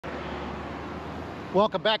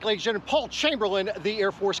Welcome back, ladies and gentlemen. Paul Chamberlain, the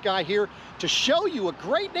Air Force guy, here to show you a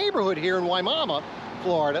great neighborhood here in Wimauma,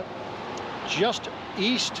 Florida, just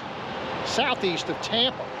southeast of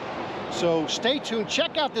Tampa. So stay tuned,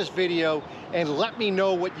 check out this video, and let me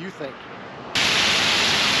know what you think.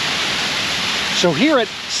 So here at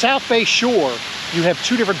South Bay Shore, you have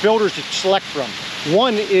two different builders to select from.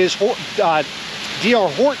 One is DR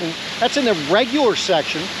Horton, that's in the regular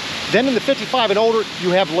section. Then in the 55 and older,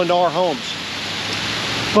 you have Lennar homes.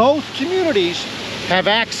 Both communities have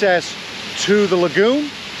access to the Lagoon.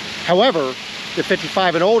 However, the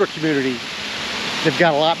 55 and older community, they've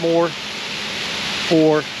got a lot more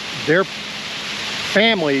for their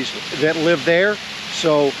families that live there.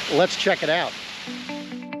 So let's check it out.